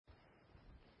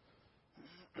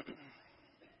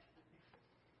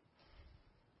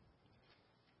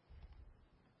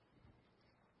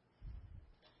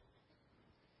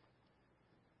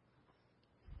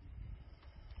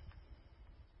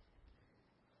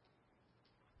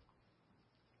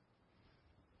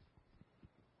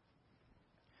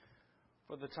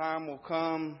For the time will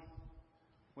come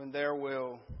when they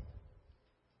will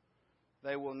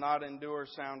not endure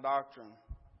sound doctrine,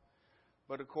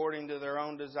 but according to their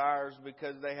own desires,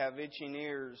 because they have itching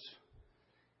ears,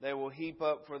 they will heap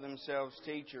up for themselves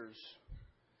teachers,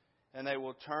 and they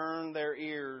will turn their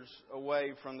ears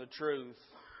away from the truth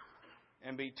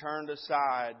and be turned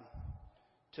aside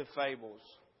to fables.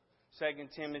 2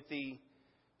 Timothy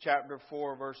chapter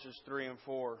 4, verses 3 and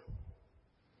 4.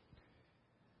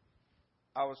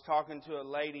 I was talking to a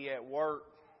lady at work.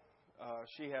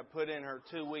 She had put in her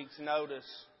 2 weeks notice,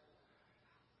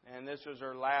 and this was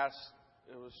her last,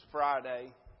 it was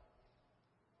Friday.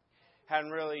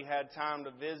 Hadn't really had time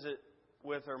to visit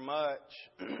with her much.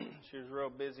 She was a real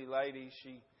busy lady.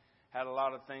 She had a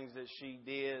lot of things that she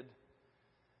did.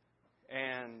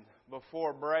 And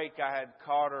before break, I had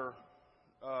caught her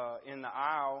in the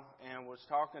aisle and was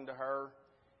talking to her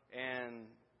and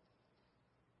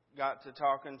got to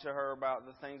talking to her about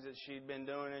the things that she'd been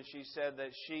doing. And she said that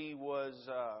she was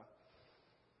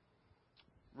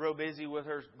real busy with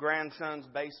her grandson's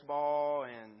baseball,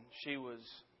 and she was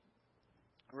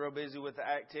real busy with the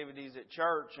activities at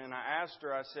church. And I asked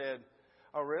her, I said,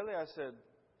 "Oh, really?" I said,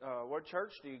 "What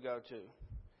church do you go to?"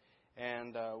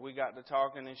 And we got to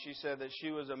talking, and she said that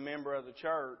she was a member of the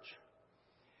church,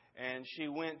 and she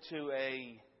went to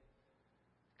a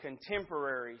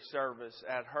contemporary service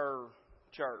at her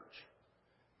church.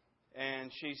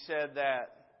 And she said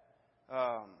that,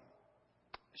 "Now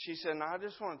I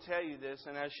just want to tell you this."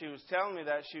 And as she was telling me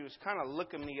that, she was kind of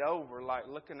looking me over, like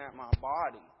looking at my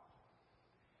body.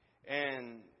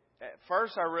 And at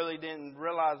first I really didn't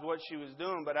realize what she was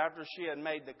doing, but after she had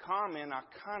made the comment, I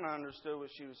kind of understood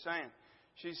what she was saying.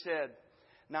 She said,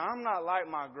 "Now I'm not like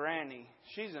my granny.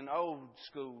 She's an old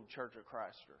school Church of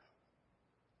Christer.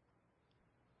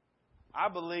 I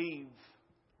believe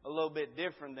a little bit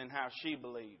different than how she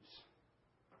believes."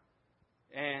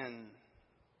 And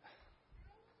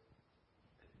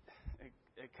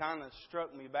it kind of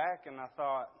struck me back, and I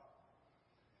thought,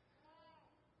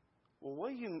 "Well,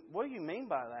 what do you mean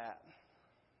by that?"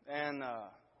 And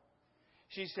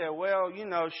she said, "Well,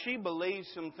 she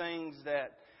believes some things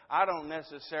that I don't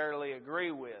necessarily agree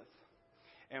with."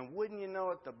 And wouldn't you know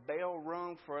it, the bell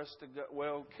rung for us to go.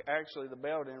 Well, actually, the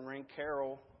bell didn't ring.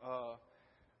 Carol,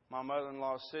 my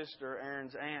mother-in-law's sister,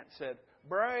 Aaron's aunt, said,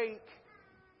 "Break."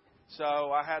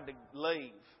 So I had to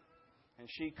leave. And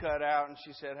she cut out and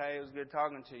she said, "Hey, it was good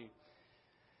talking to you."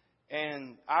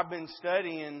 And I've been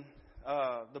studying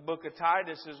the book of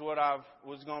Titus is what I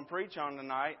was going to preach on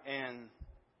tonight. And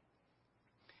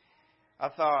I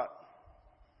thought,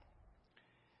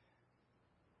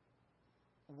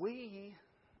 we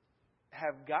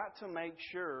have got to make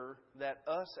sure that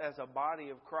us as a body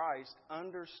of Christ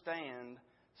understand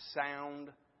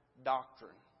sound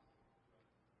doctrine.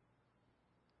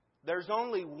 There's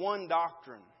only one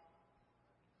doctrine.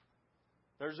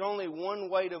 There's only one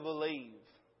way to believe.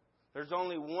 There's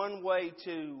only one way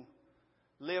to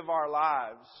live our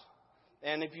lives.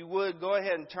 And if you would, go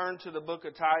ahead and turn to the book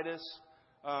of Titus.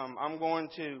 I'm going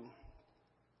to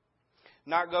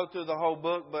not go through the whole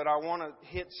book, but I want to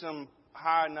hit some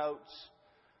high notes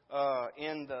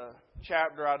in the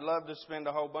chapter. I'd love to spend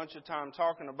a whole bunch of time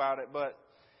talking about it, but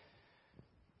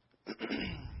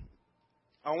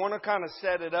I want to kind of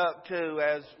set it up too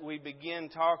as we begin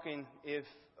talking. If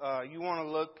you want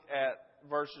to look at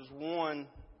verses 1,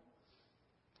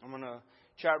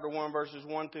 chapter 1, verses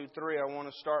 1 through 3, I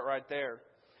want to start right there.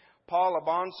 "Paul, a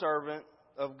bondservant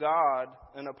of God,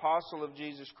 an apostle of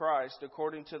Jesus Christ,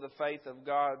 according to the faith of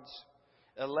God's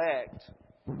elect,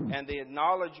 and the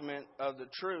acknowledgement of the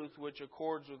truth which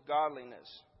accords with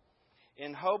godliness,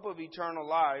 in hope of eternal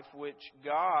life, which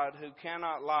God, who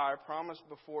cannot lie, promised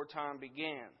before time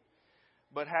began,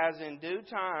 but has in due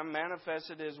time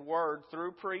manifested His word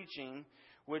through preaching,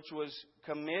 which was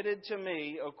committed to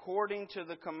me according to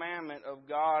the commandment of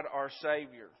God our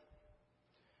Savior."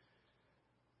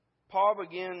 Paul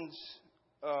begins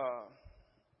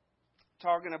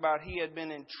talking about he had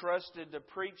been entrusted to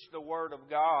preach the Word of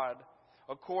God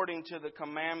according to the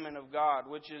commandment of God,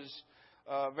 which is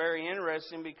very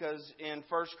interesting because in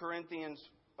 1 Corinthians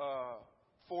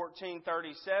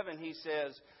 14:37 he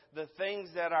says, "The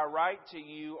things that I write to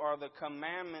you are the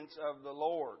commandments of the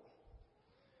Lord."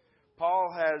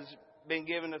 Paul has been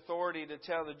given authority to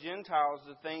tell the Gentiles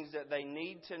the things that they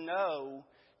need to know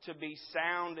to be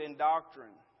sound in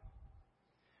doctrine.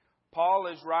 Paul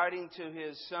is writing to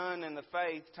his son in the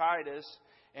faith, Titus,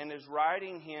 and is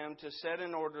writing him to set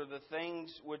in order the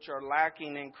things which are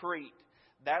lacking in Crete.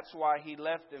 That's why he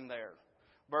left him there.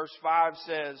 Verse 5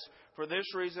 says, "For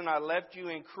this reason I left you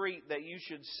in Crete, that you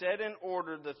should set in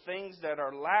order the things that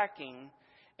are lacking,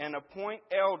 and appoint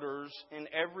elders in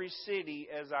every city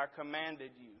as I commanded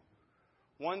you.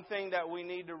 One thing that we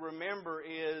need to remember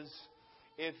is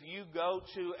if you go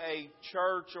to a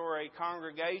church or a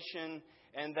congregation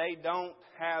and they don't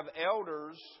have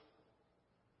elders,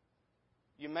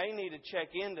 you may need to check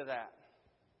into that.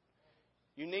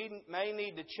 You may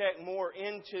need to check more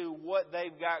into what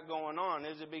they've got going on.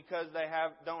 Is it because they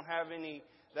don't have any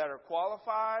that are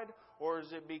qualified, or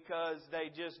is it because they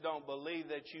just don't believe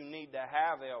that you need to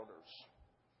have elders?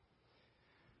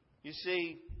 You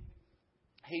see,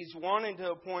 He's wanting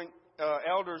to appoint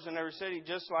elders in every city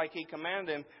just like He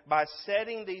commanded them. By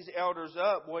setting these elders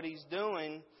up, what He's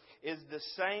doing is the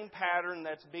same pattern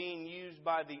that's being used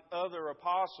by the other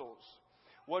apostles.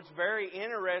 What's very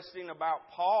interesting about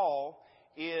Paul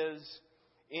is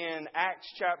in Acts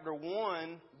chapter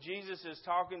 1, Jesus is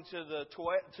talking to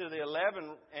the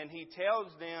 11, and He tells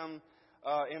them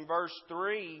in verse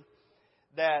 3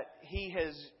 that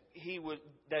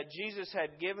that Jesus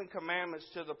had given commandments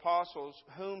to the apostles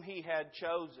whom He had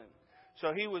chosen.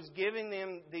 So He was giving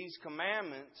them these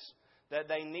commandments that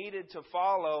they needed to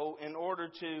follow in order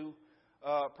to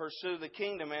pursue the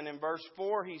kingdom. And in verse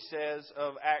 4 He says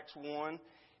of Acts 1,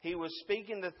 He was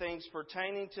speaking the things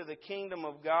pertaining to the kingdom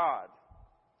of God.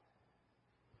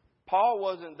 Paul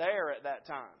wasn't there at that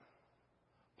time.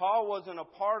 Paul wasn't a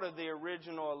part of the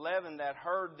original 11 that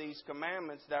heard these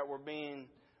commandments that were being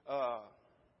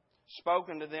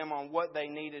spoken to them on what they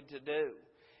needed to do.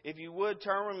 If you would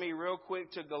turn with me real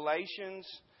quick to Galatians,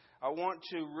 I want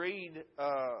to read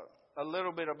a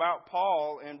little bit about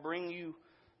Paul and bring you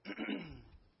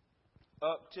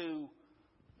up to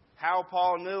how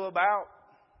Paul knew about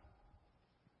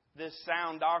this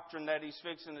sound doctrine that he's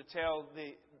fixing to tell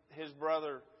his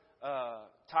brother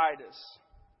Titus.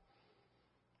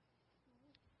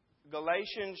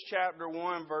 Galatians chapter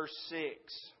 1 verse 6.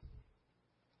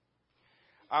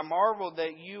 I marvel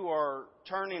that you are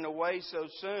turning away so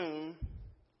soon.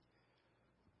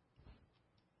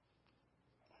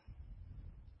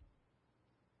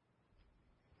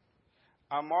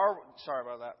 Sorry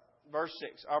about that. Verse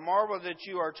 6. I marvel that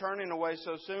you are turning away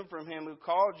so soon from Him who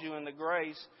called you in the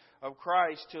grace of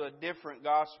Christ to a different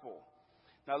gospel.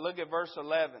 Now look at verse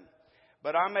 11.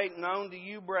 But I make known to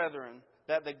you, brethren,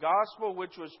 that the gospel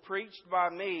which was preached by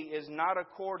me is not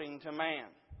according to man.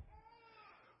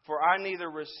 For I neither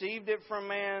received it from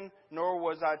man, nor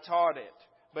was I taught it,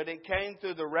 but it came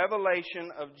through the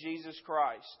revelation of Jesus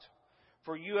Christ.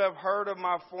 For you have heard of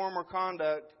my former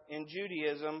conduct in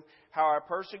Judaism, how I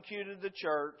persecuted the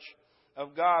church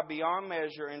of God beyond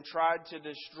measure and tried to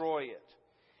destroy it.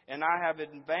 And I have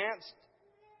advanced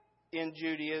in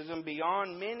Judaism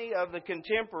beyond many of the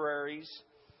contemporaries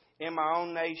in my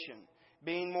own nation,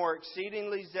 being more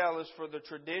exceedingly zealous for the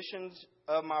traditions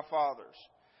of my fathers.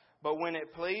 But when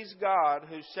it pleased God,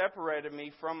 who separated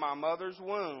me from my mother's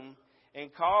womb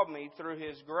and called me through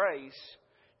His grace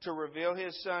to reveal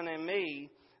His Son in me,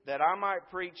 that I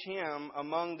might preach Him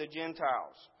among the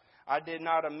Gentiles, I did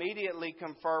not immediately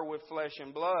confer with flesh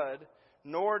and blood,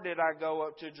 nor did I go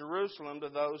up to Jerusalem to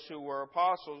those who were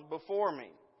apostles before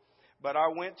me. But I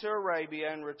went to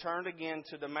Arabia and returned again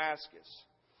to Damascus.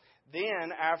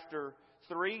 Then, after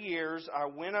 3 years, I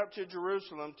went up to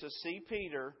Jerusalem to see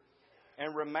Peter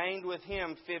and remained with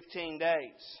him 15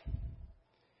 days.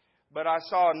 But I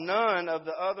saw none of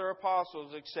the other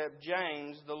apostles except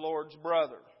James, the Lord's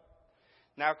brother.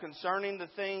 Now concerning the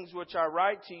things which I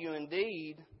write to you,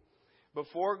 indeed,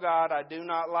 before God I do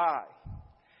not lie.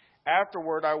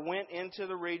 Afterward I went into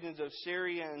the regions of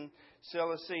Syria and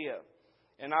Cilicia,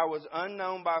 and I was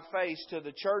unknown by face to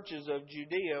the churches of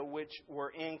Judea which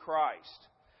were in Christ.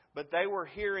 But they were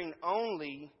hearing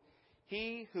only,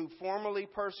 He who formerly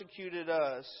persecuted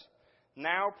us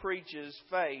now preaches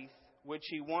faith which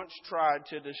he once tried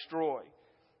to destroy.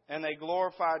 And they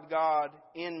glorified God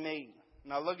in me.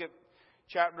 Now look at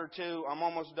chapter 2. I'm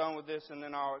almost done with this and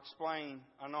then I'll explain.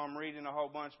 I know I'm reading a whole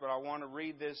bunch, but I want to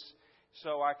read this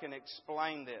so I can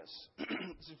explain this.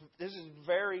 This is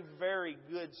very, very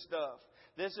good stuff.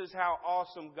 This is how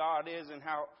awesome God is and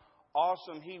how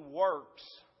awesome He works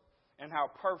and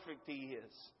how perfect He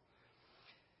is.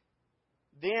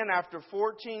 Then after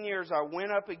 14 years I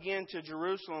went up again to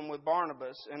Jerusalem with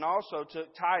Barnabas and also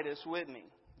took Titus with me.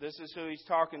 This is who he's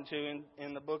talking to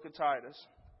in the book of Titus.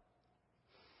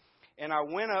 And I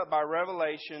went up by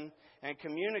revelation and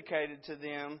communicated to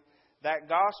them that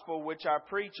gospel which I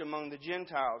preach among the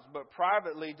Gentiles, but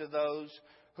privately to those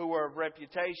who were of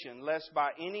reputation, lest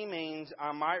by any means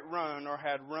I might run or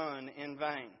had run in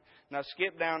vain. Now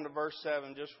skip down to verse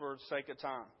 7 just for the sake of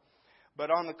time.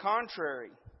 But on the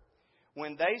contrary,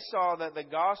 When they saw that the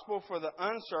gospel for the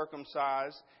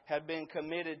uncircumcised had been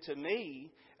committed to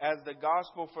me, as the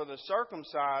gospel for the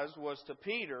circumcised was to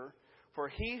Peter, for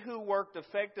he who worked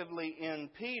effectively in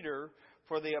Peter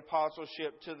for the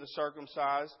apostleship to the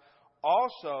circumcised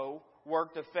also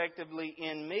worked effectively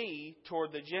in me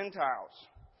toward the Gentiles.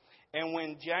 And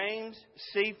when James,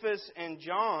 Cephas, and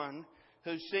John,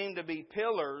 who seemed to be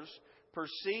pillars,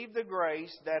 perceived the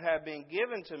grace that had been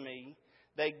given to me,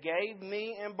 they gave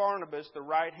me and Barnabas the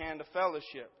right hand of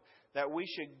fellowship, that we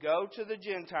should go to the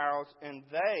Gentiles and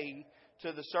they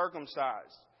to the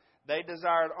circumcised. They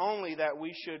desired only that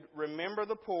we should remember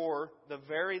the poor, the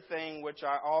very thing which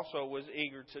I also was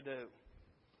eager to do.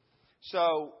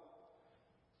 So,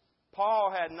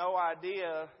 Paul had no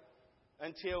idea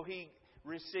until he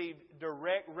received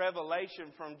direct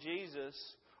revelation from Jesus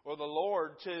or the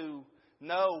Lord to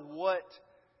know what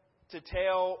to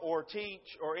tell or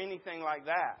teach or anything like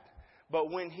that. But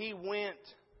when he went,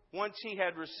 once he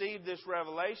had received this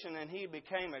revelation and he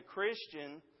became a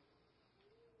Christian,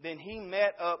 then he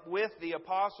met up with the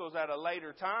apostles at a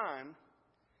later time.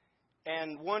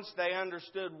 And once they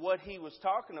understood what he was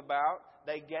talking about,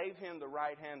 they gave him the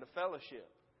right hand of fellowship.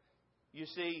 You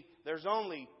see, there's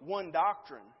only one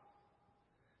doctrine.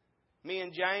 Me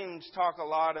and James talk a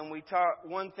lot, and we talk.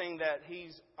 One thing that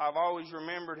I've always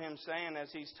remembered him saying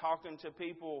as he's talking to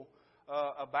people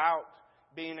about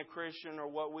being a Christian or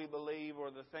what we believe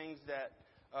or the things that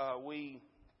we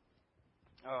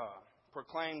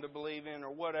proclaim to believe in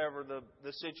or whatever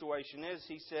the situation is.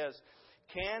 He says,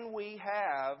 can we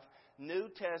have New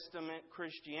Testament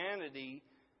Christianity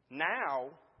now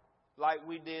like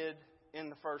we did in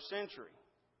the first century?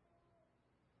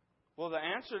 Well, the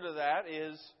answer to that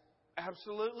is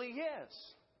absolutely yes.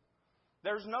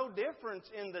 There's no difference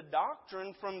in the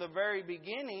doctrine from the very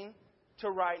beginning to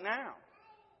right now.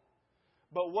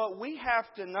 But what we have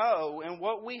to know and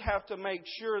what we have to make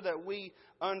sure that we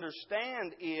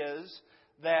understand is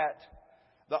that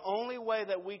the only way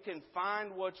that we can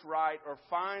find what's right or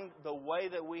find the way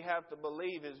that we have to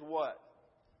believe is what?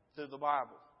 Through the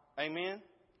Bible. Amen?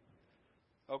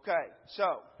 Okay,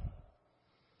 so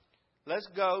let's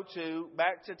go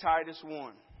back to Titus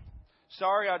 1.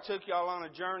 Sorry I took y'all on a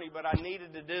journey, but I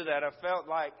needed to do that. I felt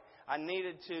like I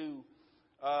needed to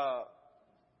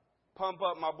pump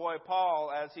up my boy Paul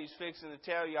as he's fixing to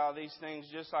tell y'all these things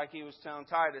just like he was telling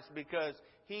Titus, because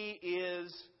he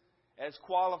is as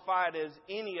qualified as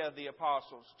any of the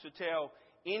apostles to tell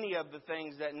any of the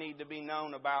things that need to be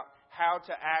known about how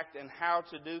to act and how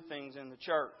to do things in the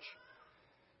church.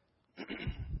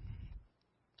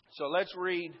 So let's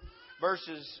read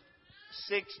verses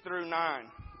 6 through 9.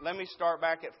 Let me start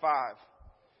back at 5.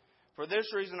 For this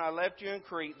reason I left you in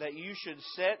Crete, that you should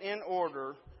set in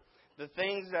order the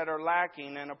things that are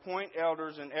lacking and appoint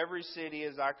elders in every city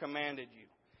as I commanded you.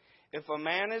 If a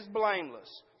man is blameless,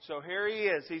 so here he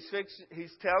is.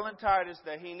 He's telling Titus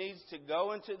that he needs to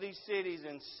go into these cities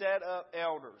and set up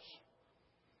elders.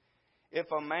 If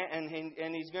a man,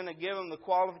 and he's going to give them the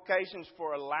qualifications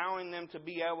for allowing them to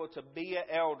be able to be an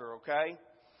elder, okay?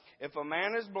 If a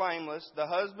man is blameless, the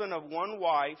husband of one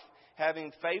wife,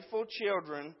 having faithful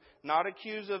children, not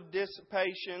accused of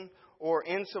dissipation or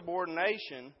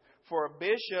insubordination, for a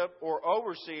bishop or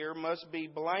overseer must be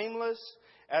blameless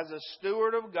as a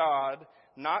steward of God,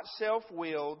 not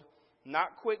self-willed,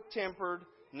 not quick-tempered,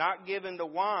 not given to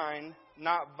wine,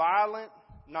 not violent,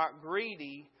 not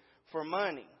greedy for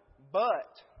money,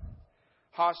 but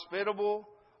hospitable,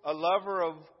 a lover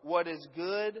of what is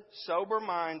good,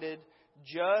 sober-minded,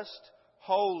 just,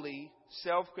 holy,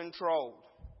 self-controlled,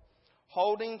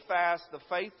 holding fast the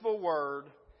faithful word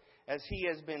as he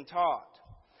has been taught,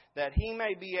 that he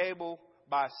may be able,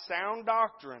 by sound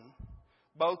doctrine,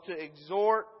 both to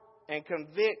exhort and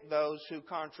convict those who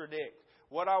contradict.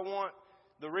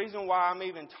 The reason why I'm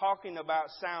even talking about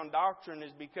sound doctrine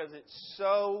is because it's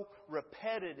so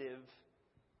repetitive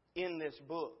in this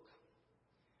book.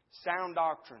 Sound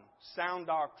doctrine, sound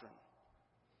doctrine.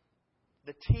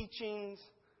 The teachings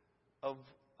of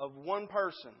one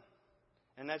person,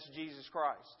 and that's Jesus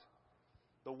Christ.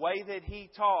 The way that He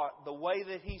taught, the way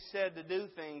that He said to do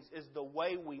things is the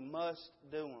way we must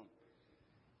do them.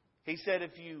 He said,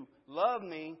 if you love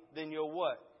me, then you'll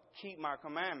what? Keep my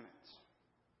commandments.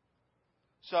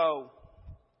 So,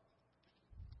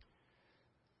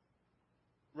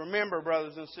 remember,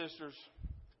 brothers and sisters,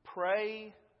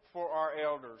 pray for our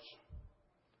elders.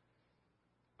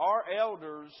 Our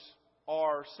elders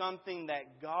are something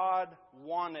that God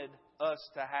wanted us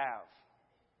to have.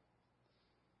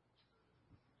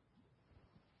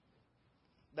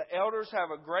 The elders have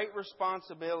a great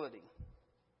responsibility.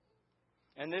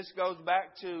 And this goes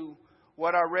back to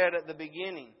what I read at the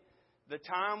beginning. The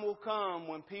time will come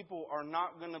when people are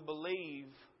not going to believe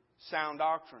sound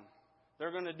doctrine.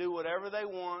 They're going to do whatever they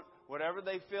want, whatever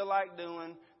they feel like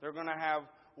doing. They're going to have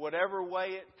whatever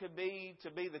way it could be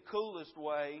to be the coolest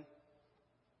way.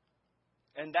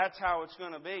 And that's how it's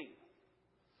going to be.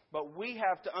 But we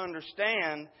have to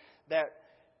understand that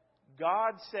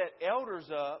God set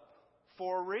elders up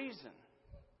for a reason.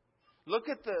 Look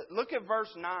at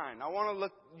verse 9. I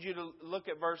want you to look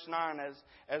at verse 9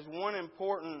 as one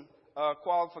important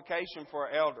qualification for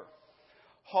an elder.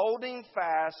 Holding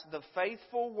fast the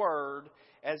faithful word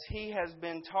as he has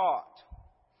been taught,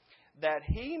 that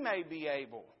he may be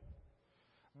able,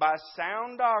 by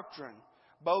sound doctrine,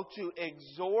 both to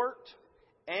exhort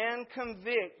and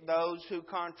convict those who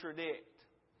contradict.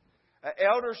 An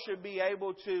elder should be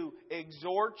able to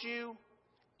exhort you,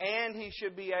 and he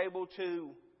should be able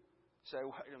to say,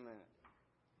 wait a minute,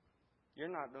 you're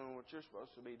not doing what you're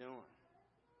supposed to be doing.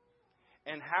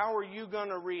 And how are you going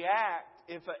to react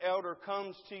if an elder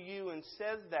comes to you and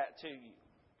says that to you?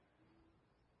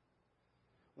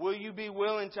 Will you be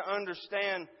willing to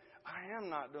understand, I am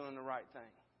not doing the right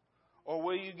thing? Or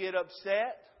will you get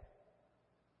upset?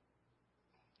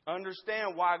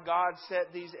 Understand why God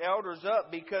set these elders up,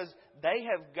 because they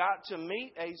have got to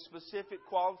meet a specific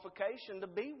qualification to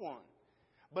be one.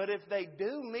 But if they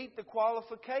do meet the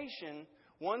qualification,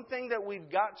 one thing that we've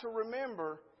got to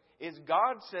remember is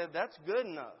God said that's good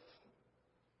enough.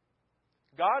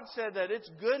 God said that it's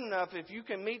good enough if you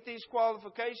can meet these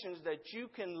qualifications that you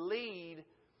can lead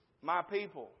my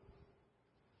people.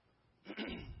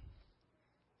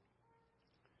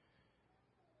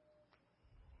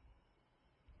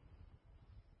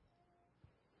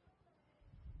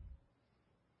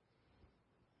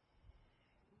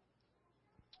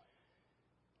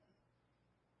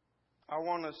 I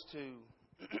want us to,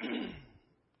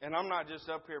 and I'm not just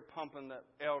up here pumping the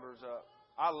elders up.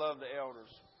 I love the elders.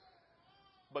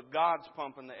 But God's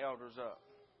pumping the elders up.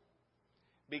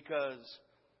 Because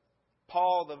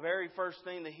Paul, the very first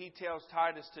thing that he tells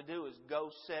Titus to do is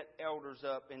go set elders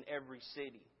up in every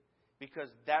city. Because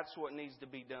that's what needs to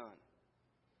be done.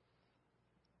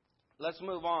 Let's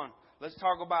move on. Let's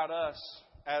talk about us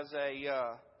as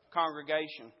a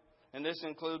congregation. And this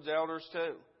includes elders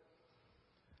too.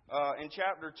 In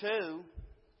chapter 2,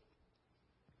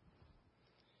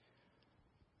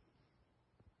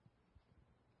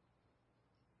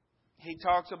 he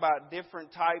talks about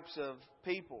different types of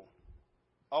people.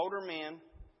 Older men,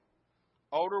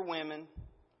 older women,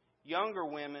 younger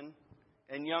women,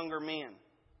 and younger men.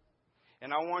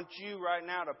 And I want you right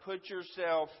now to put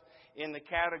yourself in the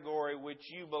category which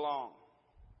you belong.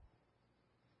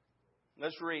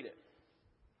 Let's read it.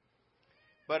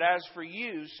 But as for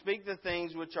you, speak the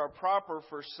things which are proper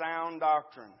for sound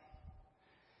doctrine,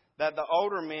 that the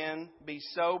older men be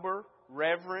sober,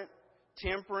 reverent,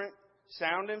 temperate,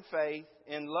 sound in faith,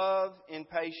 in love, in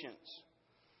patience.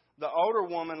 The older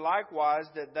woman likewise,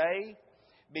 that they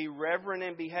be reverent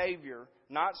in behavior,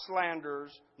 not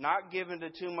slanderers, not given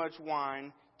to too much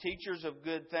wine, teachers of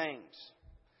good things.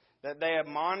 That they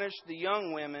admonish the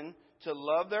young women to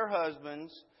love their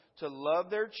husbands, to love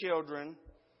their children,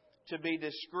 to be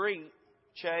discreet,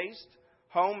 chaste,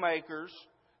 homemakers,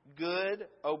 good,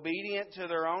 obedient to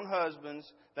their own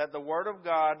husbands, that the word of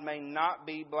God may not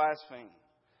be blasphemed.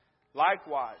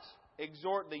 Likewise,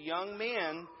 exhort the young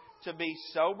men to be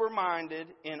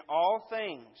sober-minded in all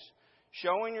things,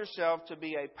 showing yourself to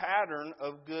be a pattern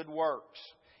of good works,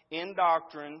 in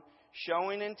doctrine,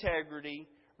 showing integrity,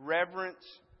 reverence,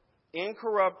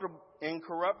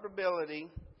 incorruptibility,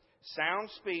 sound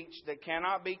speech that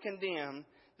cannot be condemned,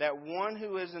 that one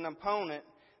who is an opponent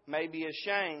may be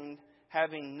ashamed,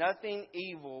 having nothing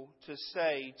evil to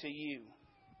say to you.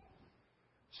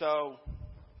 So,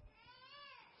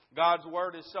 God's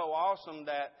Word is so awesome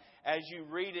that as you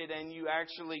read it and you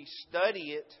actually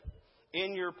study it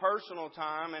in your personal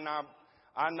time, and I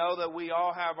know that we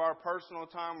all have our personal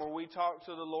time where we talk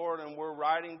to the Lord and we're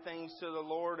writing things to the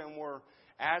Lord and we're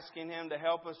asking Him to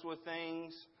help us with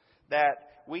things, that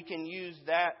we can use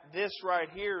this right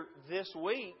here this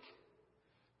week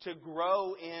to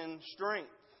grow in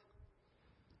strength.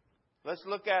 Let's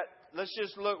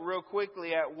just look real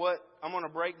quickly at what, I'm going to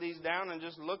break these down and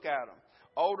just look at them.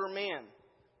 Older men,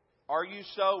 are you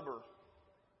sober?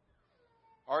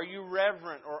 Are you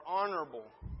reverent or honorable?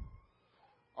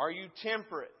 Are you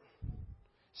temperate?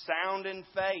 Sound in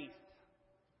faith?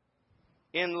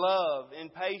 In love? In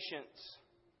patience?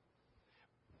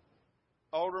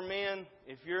 Older men,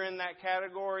 if you're in that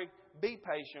category, be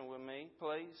patient with me,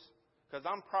 please. Because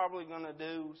I'm probably going to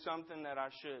do something that I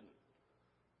shouldn't.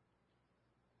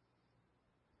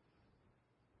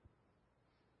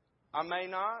 I may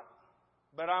not,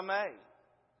 but I may.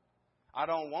 I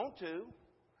don't want to.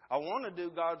 I want to do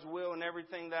God's will in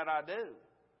everything that I do.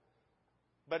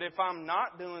 But if I'm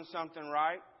not doing something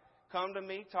right, come to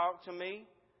me, talk to me,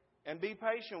 and be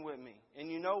patient with me.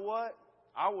 And you know what?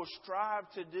 I will strive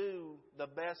to do the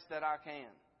best that I can.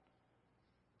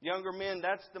 Younger men,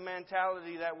 that's the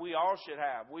mentality that we all should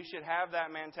have. We should have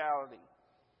that mentality.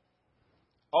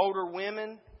 Older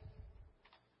women,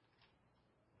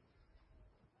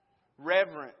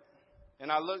 reverent.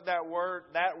 And I looked that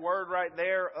word right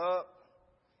there up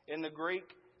in the Greek,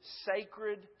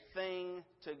 sacred thing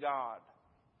to God.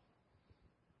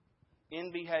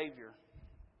 In behavior.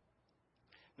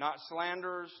 Not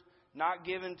slanderers, not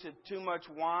given to too much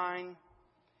wine.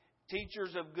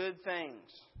 Teachers of good things,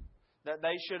 that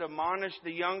they should admonish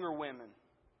the younger women.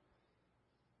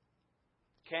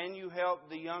 Can you help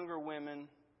the younger women,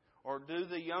 or do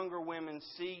the younger women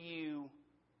see you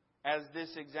as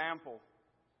this example?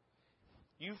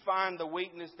 You find the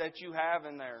weakness that you have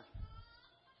in there.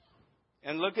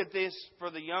 And look at this for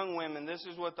the young women. This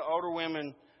is what the older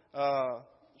women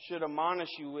should admonish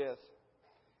you with.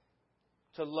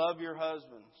 To love your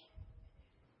husbands.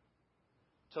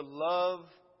 To love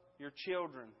your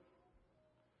children.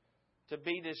 To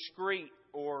be discreet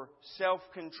or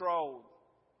self-controlled.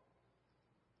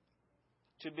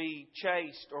 To be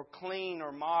chaste or clean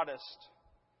or modest.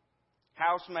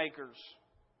 Housemakers.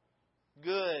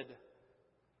 Good.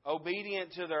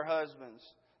 Obedient to their husbands.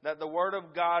 That the word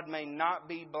of God may not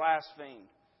be blasphemed.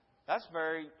 That's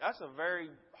a very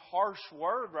harsh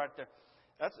word right there.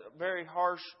 That's a very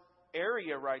harsh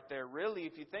area right there, really,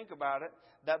 if you think about it.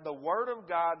 That the word of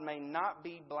God may not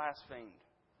be blasphemed.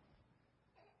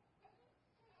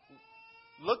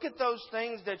 Look at those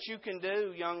things that you can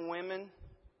do, young women.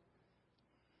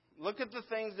 Look at the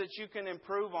things that you can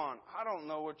improve on. I don't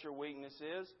know what your weakness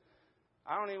is.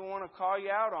 I don't even want to call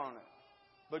you out on it.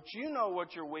 But you know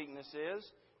what your weakness is.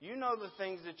 You know the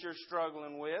things that you're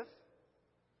struggling with.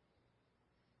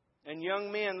 And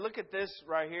young men, look at this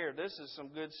right here. This is some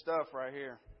good stuff right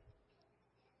here.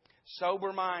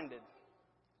 Sober-minded.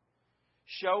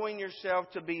 Showing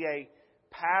yourself to be a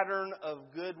pattern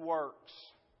of good works.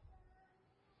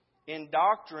 In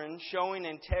doctrine, showing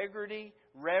integrity,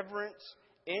 reverence,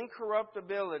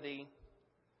 incorruptibility.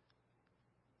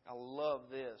 I love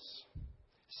this.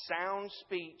 Sound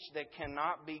speech that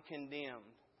cannot be condemned.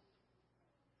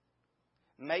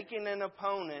 Making an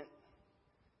opponent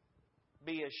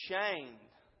be ashamed,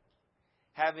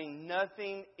 having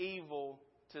nothing evil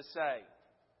to say.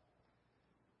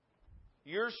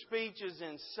 Your speech is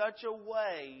in such a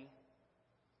way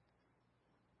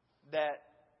that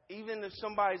even if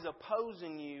somebody's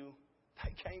opposing you,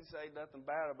 they can't say nothing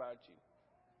bad about you.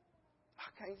 I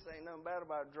can't say nothing bad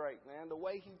about Drake, man. The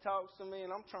way he talks to me,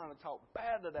 and I'm trying to talk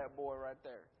bad to that boy right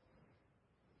there.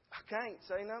 I can't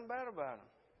say nothing bad about him.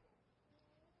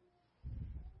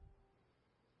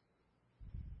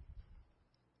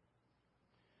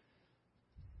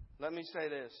 Let me say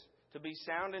this. To be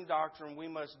sound in doctrine, we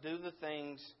must do these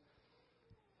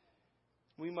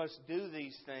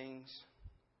things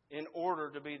in order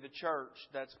to be the church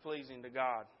that's pleasing to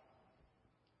God.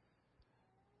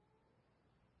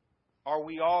 Are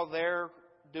we all there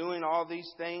doing all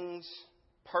these things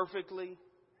perfectly?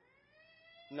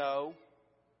 No.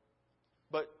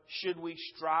 But should we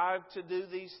strive to do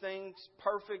these things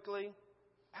perfectly?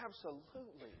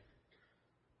 Absolutely.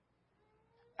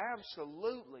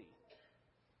 Absolutely.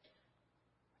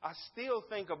 I still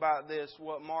think about this,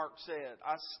 what Mark said.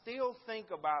 I still think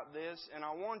about this, and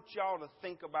I want y'all to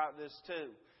think about this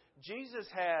too. Jesus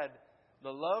had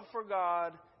the love for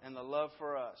God and the love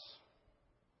for us.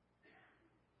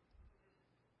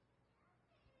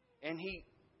 And He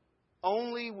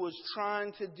only was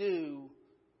trying to do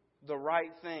the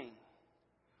right thing.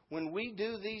 When we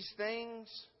do these things,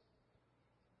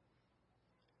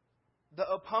 the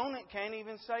opponent can't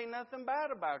even say nothing bad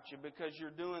about you because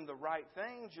you're doing the right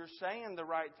things. You're saying the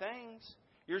right things.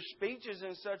 Your speech is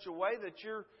in such a way that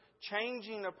you're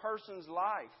changing a person's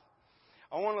life.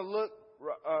 I want to look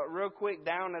real quick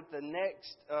down at the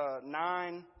next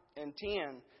 9 and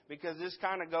 10 because this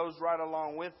kind of goes right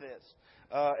along with this.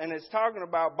 And it's talking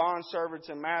about bondservants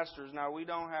and masters. Now, we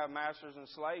don't have masters and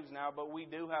slaves now, but we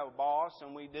do have a boss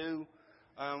and we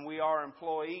are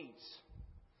employees.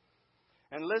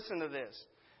 And listen to this.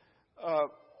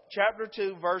 Chapter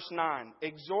 2, verse 9.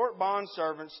 Exhort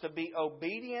bondservants to be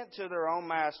obedient to their own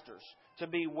masters, to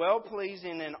be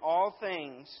well-pleasing in all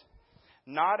things,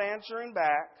 not answering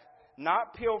back,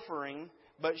 not pilfering,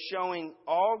 but showing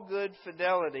all good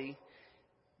fidelity.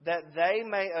 that they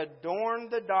may adorn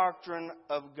the doctrine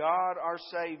of God our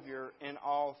Savior in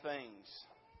all things.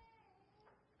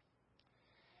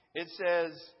 It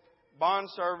says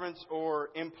bondservants or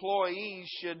employees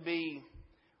should be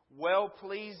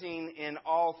well-pleasing in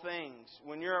all things.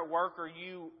 When you're at work, are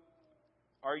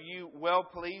you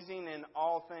well-pleasing in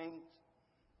all things?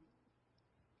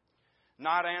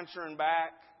 Not answering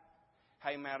back,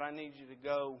 "Hey, Matt, I need you to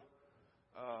go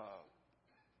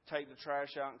take the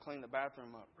trash out and clean the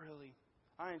bathroom up." Really?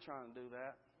 I ain't trying to do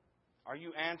that. Are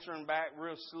you answering back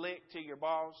real slick to your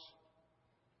boss?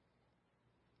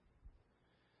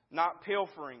 Not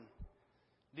pilfering.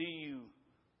 Do you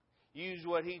use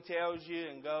what he tells you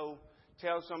and go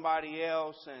tell somebody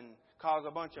else and cause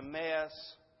a bunch of mess,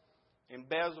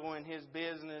 embezzle in his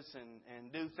business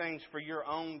and do things for your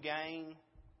own gain?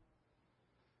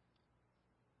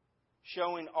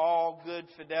 Showing all good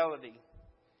fidelity.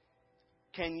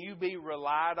 Can you be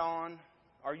relied on?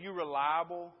 Are you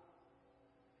reliable?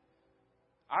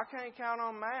 I can't count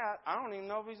on Matt. I don't even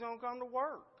know if he's going to come to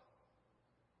work.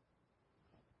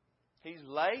 He's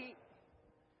late.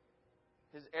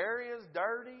 His area's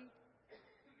dirty.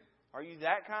 Are you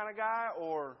that kind of guy?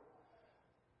 Or,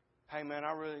 "Hey man,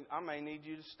 I may need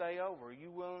you to stay over. Are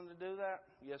you willing to do that?"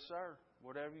 "Yes, sir.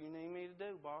 Whatever you need me to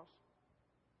do, boss.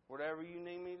 Whatever you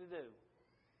need me to do."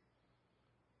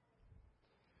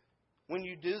 When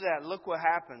you do that, look what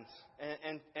happens.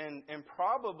 And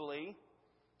probably,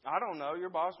 I don't know, your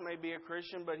boss may be a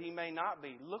Christian, but he may not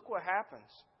be. Look what happens.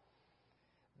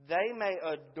 They may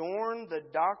adorn the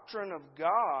doctrine of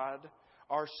God,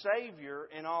 our Savior,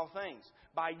 in all things.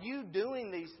 By you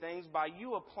doing these things, by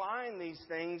you applying these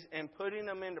things and putting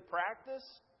them into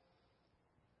practice,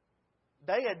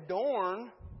 they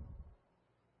adorn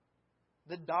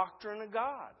the doctrine of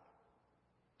God.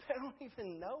 They don't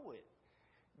even know it.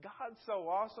 God's so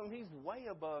awesome, He's way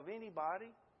above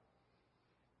anybody.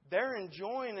 They're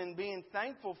enjoying and being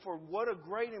thankful for what a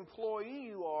great employee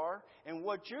you are, and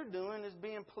what you're doing is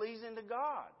being pleasing to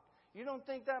God. You don't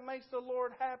think that makes the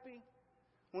Lord happy?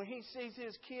 When He sees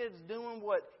His kids doing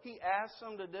what He asks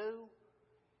them to do,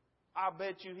 I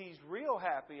bet you He's real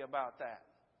happy about that.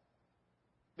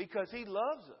 Because He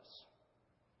loves us.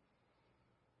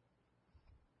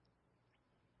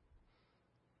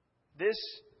 This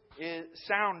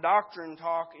sound doctrine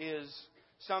talk is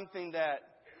something that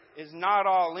is not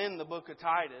all in the book of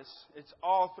Titus. It's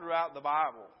all throughout the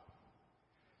Bible.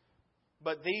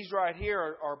 But these right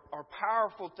here are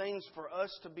powerful things for us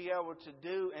to be able to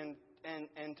do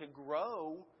and to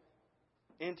grow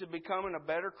into becoming a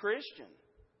better Christian.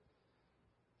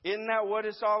 Isn't that what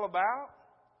it's all about?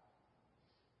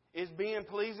 Is being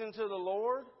pleasing to the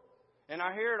Lord? And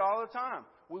I hear it all the time.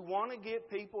 We want to get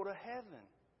people to heaven.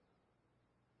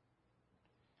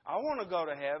 I want to go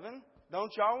to heaven.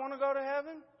 Don't y'all want to go to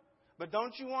heaven? But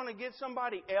don't you want to get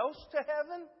somebody else to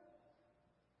heaven?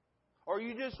 Or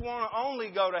you just want to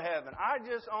only go to heaven? I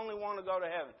just only want to go to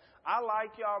heaven. I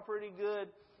like y'all pretty good,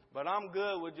 but I'm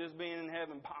good with just being in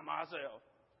heaven by myself.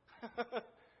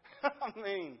 I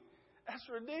mean, that's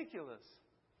ridiculous.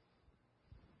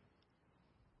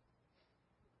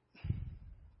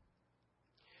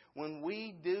 When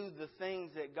we do the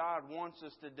things that God wants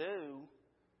us to do,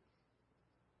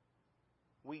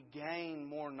 we gain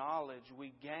more knowledge.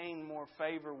 We gain more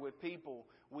favor with people.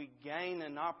 We gain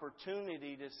an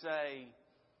opportunity to say,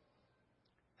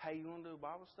 "Hey, you want to do a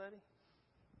Bible study?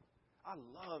 I'd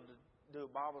love to do a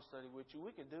Bible study with you.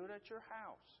 We could do it at your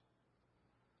house."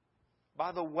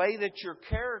 By the way that your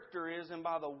character is and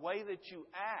by the way that you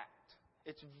act.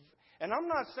 And I'm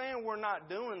not saying we're not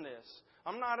doing this.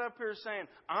 I'm not up here saying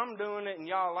I'm doing it and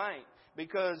y'all ain't.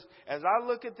 Because as I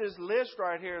look at this list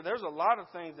right here, there's a lot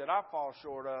of things that I fall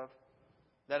short of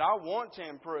that I want to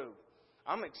improve.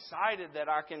 I'm excited that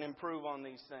I can improve on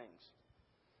these things.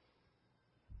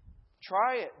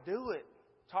 Try it. Do it.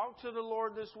 Talk to the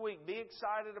Lord this week. Be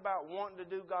excited about wanting to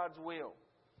do God's will.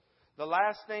 The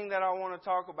last thing that I want to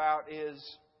talk about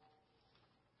is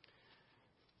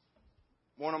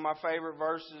one of my favorite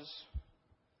verses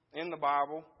in the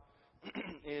Bible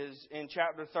is in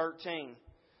chapter 13.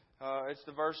 It's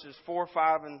the verses 4,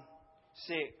 5, and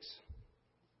 6.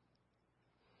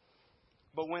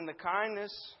 But when the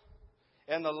kindness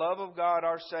and the love of God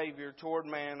our Savior toward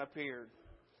man appeared,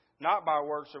 not by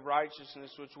works of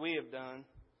righteousness which we have done,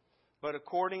 but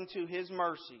according to His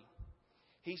mercy,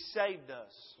 He saved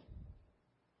us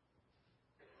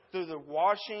through the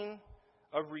washing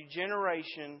of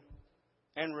regeneration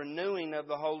and renewing of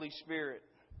the Holy Spirit,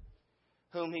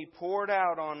 whom He poured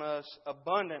out on us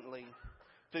abundantly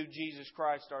through Jesus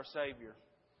Christ our Savior.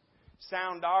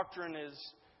 Sound doctrine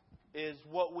is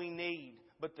what we need.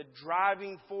 But the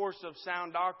driving force of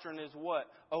sound doctrine is what?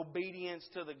 Obedience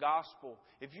to the gospel.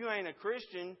 If you ain't a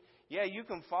Christian, yeah, you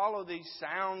can follow these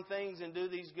sound things and do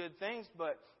these good things,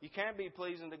 but you can't be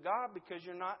pleasing to God because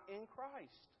you're not in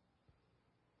Christ.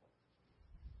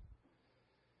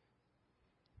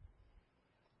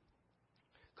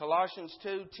 Colossians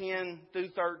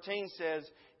 2:10-13 says,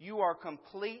 "You are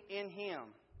complete in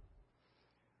Him."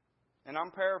 And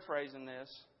I'm paraphrasing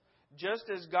this. "Just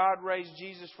as God raised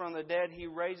Jesus from the dead, He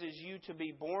raises you to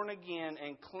be born again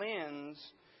and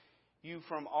cleanse you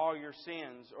from all your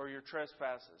sins or your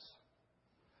trespasses."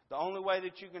 The only way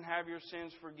that you can have your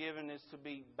sins forgiven is to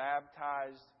be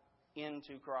baptized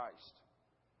into Christ.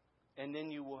 And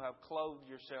then you will have clothed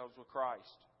yourselves with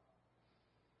Christ.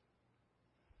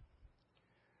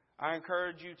 I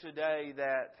encourage you today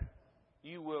that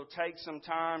you will take some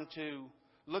time to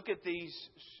look at these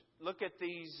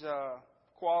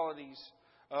qualities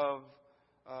of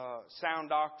sound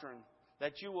doctrine.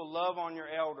 That you will love on your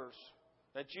elders.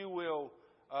 That you will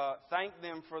thank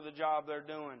them for the job they're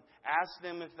doing. Ask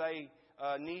them if they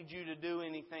need you to do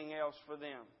anything else for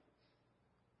them.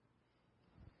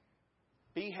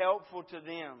 Be helpful to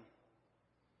them.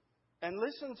 And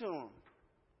listen to them.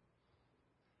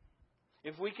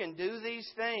 If we can do these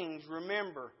things,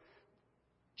 remember,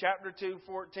 chapter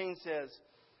 2:14 says,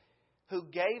 "Who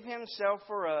gave Himself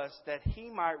for us that He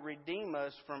might redeem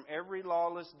us from every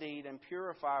lawless deed and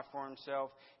purify for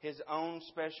Himself His own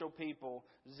special people,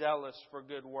 zealous for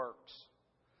good works."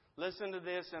 Listen to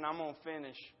this and I'm going to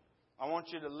finish. I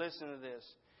want you to listen to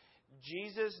this.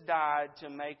 Jesus died to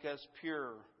make us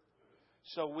pure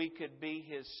so we could be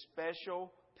His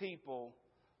special people,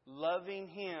 loving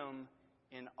Him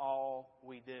in all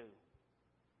we do.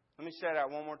 Let me say that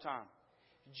one more time.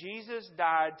 Jesus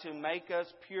died to make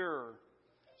us pure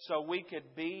so we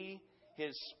could be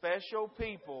His special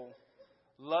people,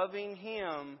 loving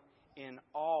Him in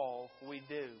all we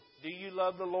do. Do you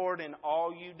love the Lord in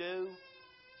all you do?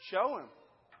 Show Him.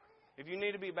 If you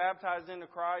need to be baptized into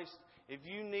Christ, if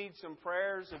you need some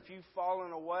prayers, if you've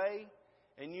fallen away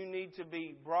and you need to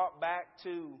be brought back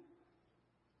to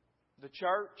the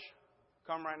church,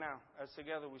 come right now. As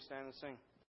together we stand and sing.